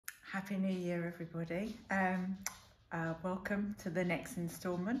Happy New Year, everybody. Welcome to the next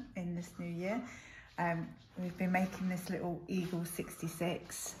instalment in this new year. We've been making this little Eagle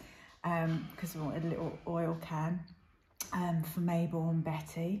 66 because we wanted a little oil can for Mabel and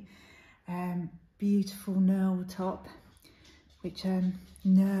Betty. Beautiful knurl top, which a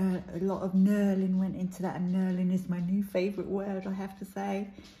lot of knurling went into that, and knurling is my new favourite word, I have to say.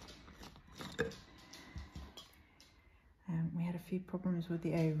 We had a few problems with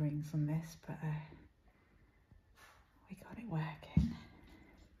the O-rings on this, but we got it working.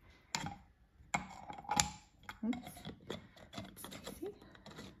 Oops, Stacey.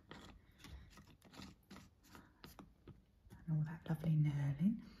 And all that lovely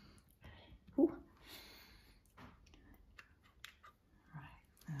knurling. Ooh. Right,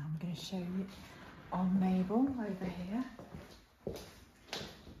 now I'm going to show you on Mabel over here.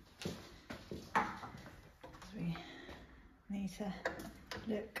 Need to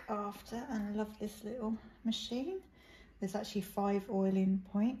look after and love this little machine. There's actually 5 oiling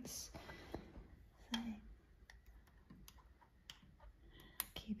points, so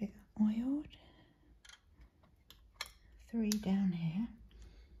keep it oiled. 3 down here,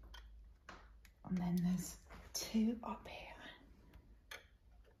 and then there's 2 up here,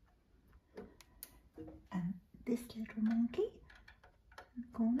 and this little monkey in the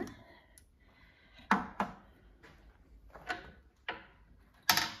corner.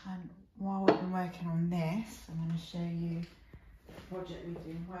 And while we've been working on this, I'm going to show you the project we've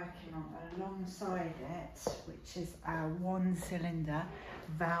been working on alongside it, which is our 1-cylinder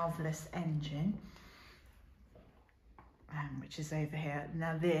valveless engine, which is over here.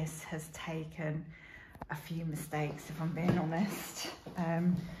 Now this has taken a few mistakes, if I'm being honest.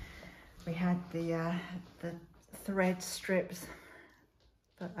 We had the thread strips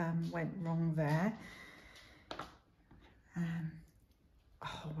that went wrong there. A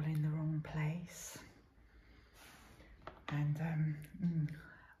hole in the wrong place, and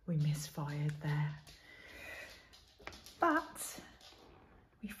we misfired there, but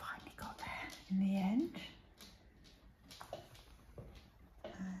we finally got there in the end.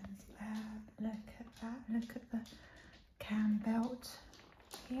 And look at that, look at the cam belt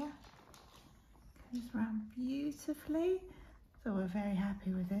here, goes round beautifully. So we're very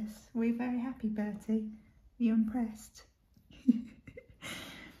happy with this. We're very happy, Bertie. Are you impressed?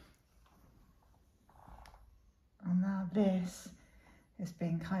 And now this has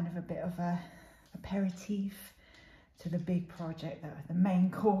been kind of a bit of a aperitif to the big project, the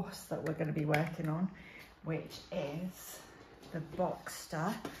main course that we're going to be working on, which is the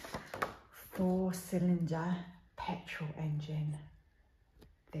Boxster 4-cylinder petrol engine.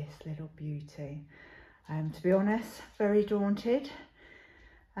 This little beauty. To be honest, very daunted,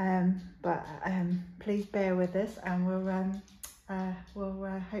 but please bear with us, and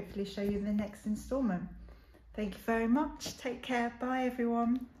we'll hopefully show you in the next instalment. Thank you very much. Take care. Bye,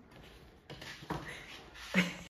 everyone.